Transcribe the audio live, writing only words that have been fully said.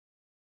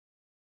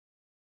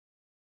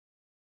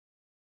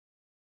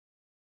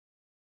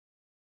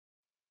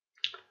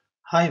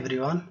Hi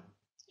everyone,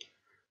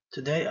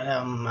 today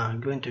I am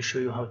going to show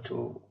you how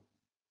to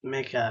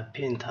make a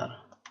painter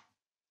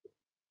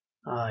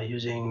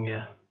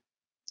using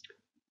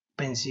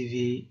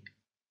opencv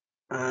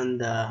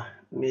and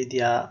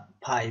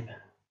mediapipe.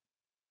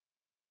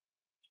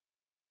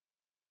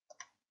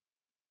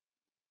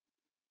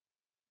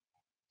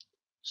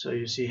 So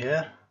you see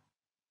here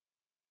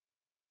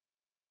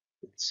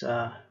it's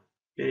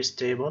very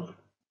stable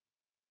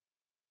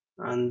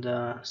and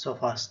so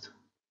fast.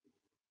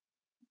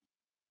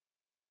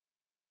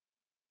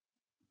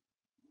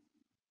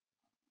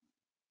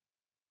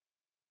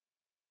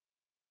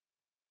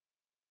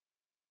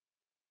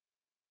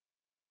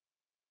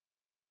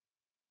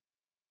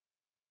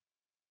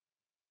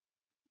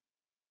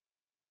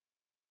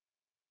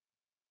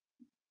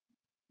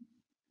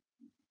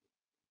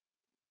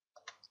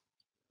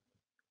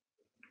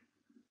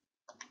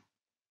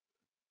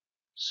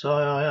 So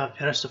yeah,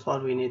 first of all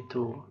we need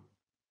to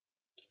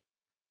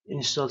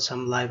install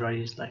some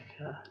libraries like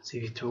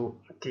CV2,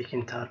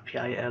 Tekintar,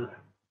 PIL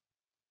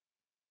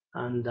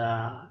and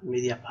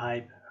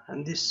mediapipe,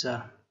 and this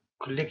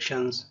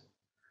collections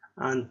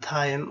and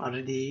time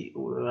already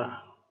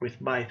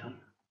with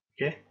Python.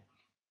 Okay,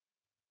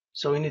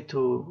 so we need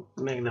to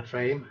make the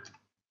frame,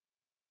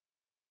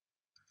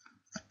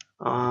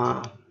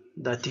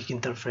 the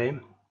Tekinter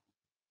frame.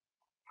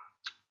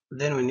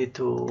 Then we need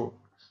to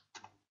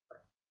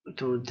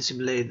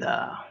display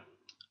the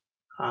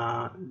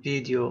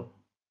video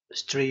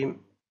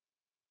stream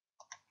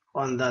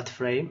on that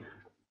frame.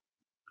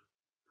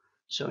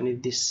 So we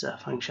need this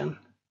function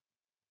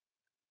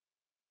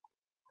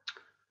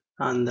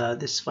and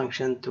this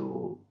function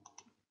to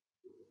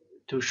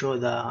show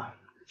the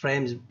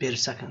frames per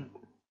second.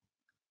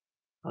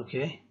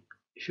 Okay,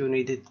 if you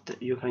need it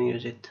you can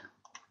use it.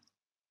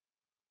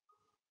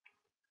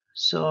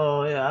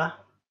 So yeah,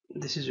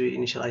 this is we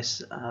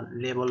initialize a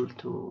label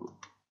to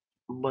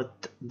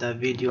put the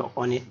video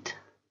on it.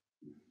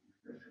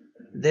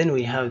 Then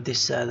we have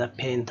this the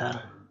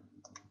painter.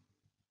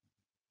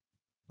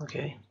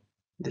 Okay,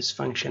 this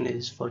function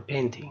is for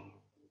painting.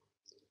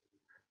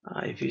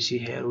 If you see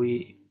here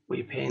we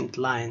paint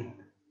line.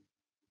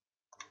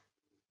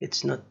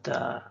 It's not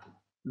a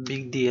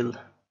big deal.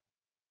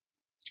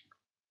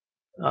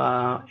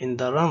 In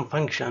the run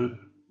function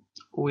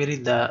we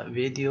read the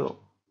video,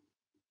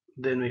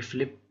 then we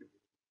flip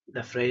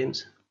the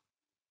frames,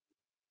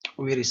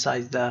 we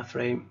resize the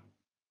frame.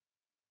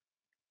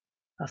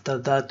 After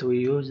that we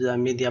use the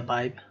media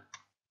pipe.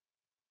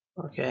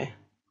 Okay,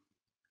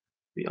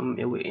 we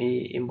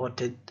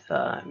imported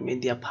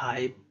media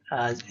pipe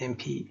as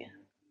MP.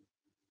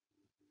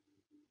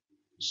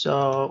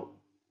 So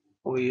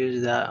we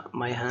use the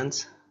my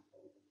hands.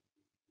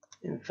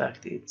 In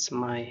fact it's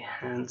my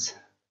hands.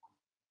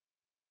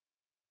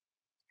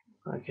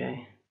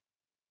 Okay,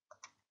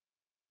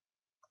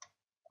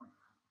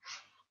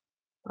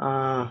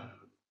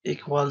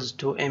 equals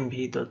to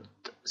mp dot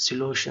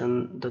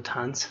solution dot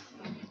hands,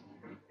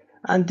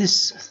 and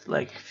this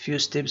like few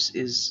steps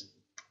is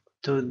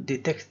to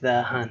detect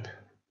the hand.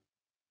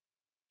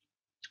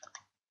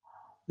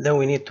 Then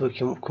we need to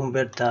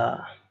convert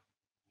the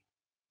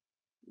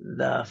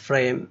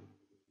frame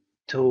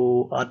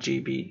to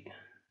RGB,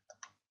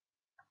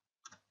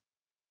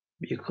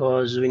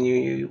 because when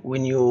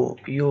you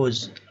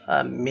use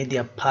a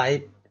media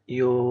pipe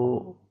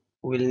you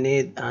will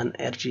need an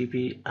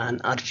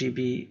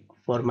RGB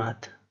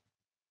format.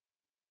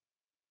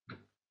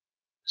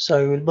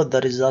 So we will put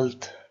the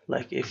result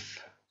like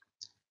if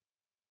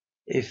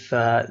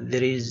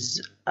there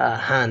is a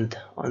hand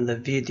on the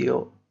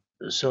video,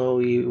 so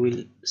we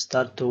will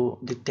start to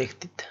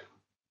detect it.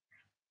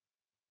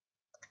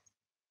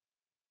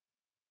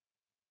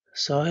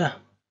 So yeah,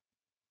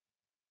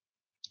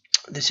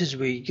 this is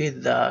we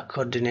get the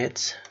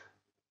coordinates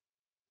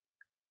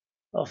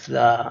of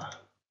the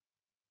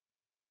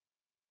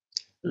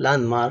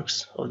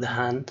landmarks of the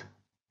hand.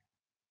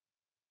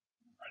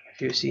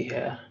 If you see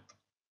here,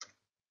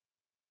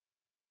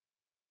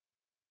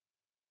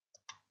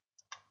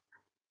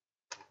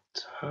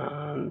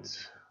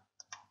 hands,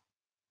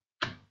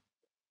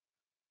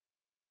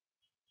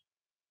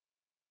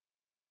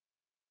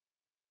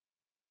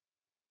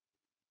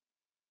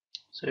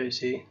 so you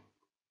see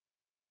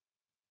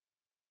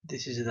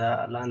this is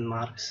the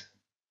landmarks,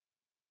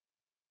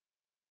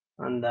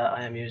 and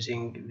I am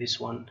using this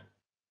one.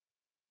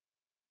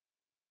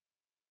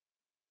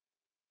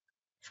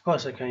 Of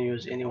course I can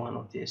use any one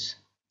of these.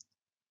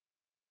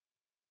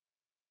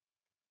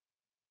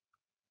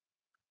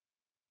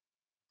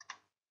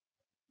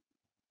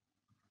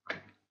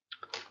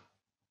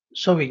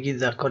 So we give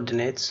the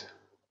coordinates.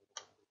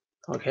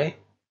 Okay,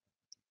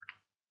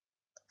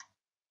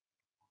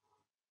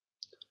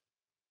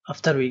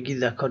 after we give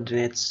the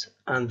coordinates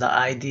and the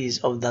IDs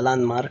of the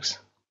landmarks,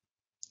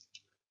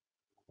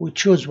 we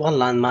choose one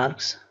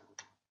landmarks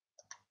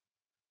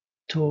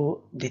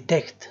to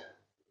detect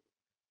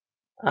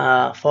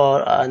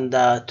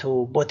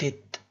to put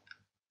it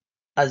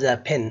as a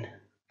pin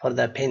for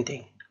the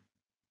painting.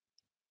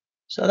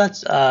 So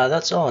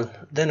that's all.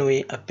 Then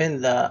we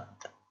append the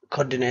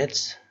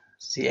coordinates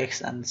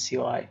cx and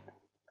cy.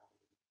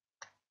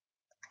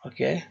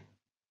 Okay,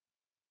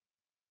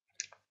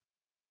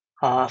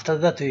 after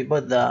that we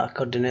put the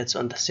coordinates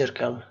on the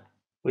circle.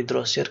 We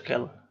draw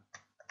circle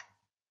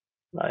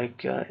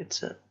like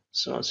it's a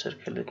small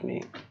circle. Let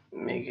me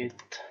make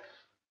it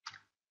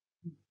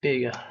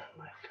bigger,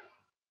 like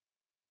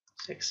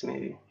 6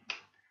 maybe.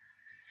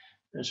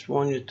 Just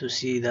want you to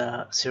see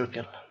the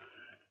circle.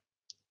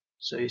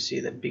 So you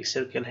see the big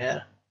circle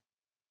here.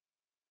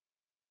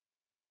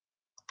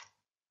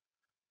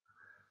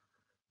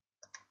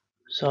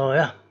 So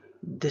yeah,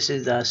 this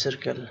is the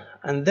circle,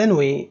 and then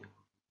we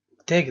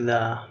take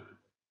the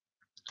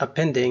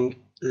appending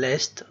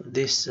list of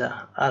these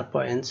R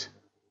points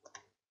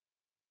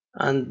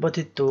and put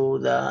it to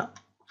the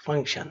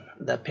function,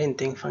 the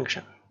painting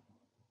function,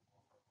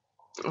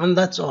 and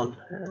that's all.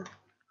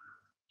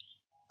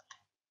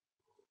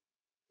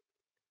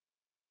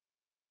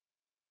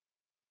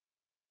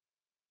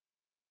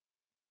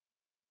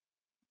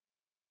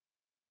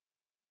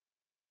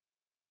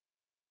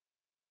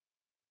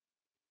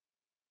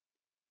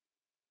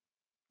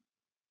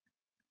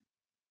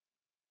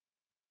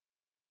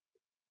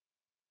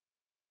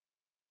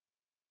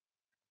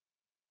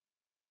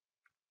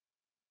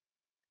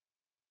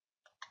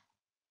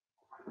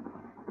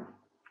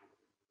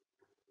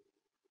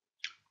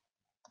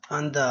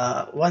 And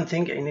one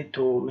thing I need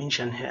to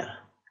mention here,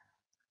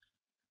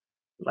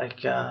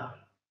 like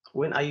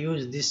when I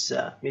use this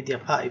media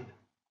pipe,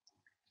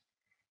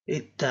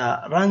 it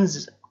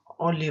runs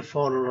only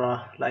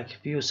for like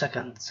few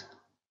seconds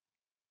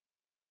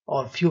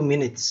or few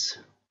minutes,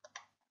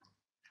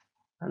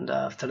 and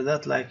after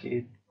that like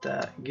it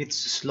gets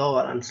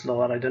slower and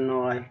slower. I don't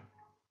know why,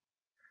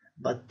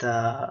 but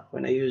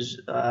when I use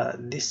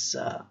this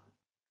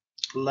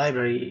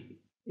library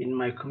in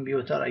my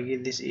computer I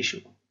get this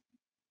issue.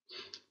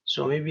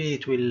 So maybe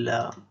it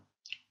will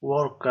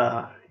work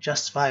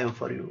just fine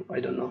for you, I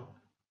don't know.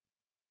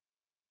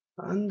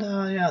 And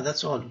yeah,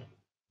 that's all.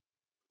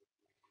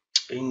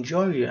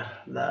 Enjoy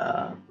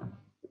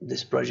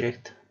this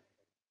project,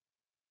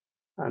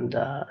 and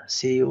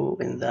see you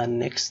in the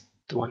next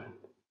one.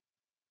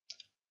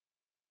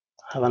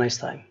 Have a nice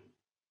time.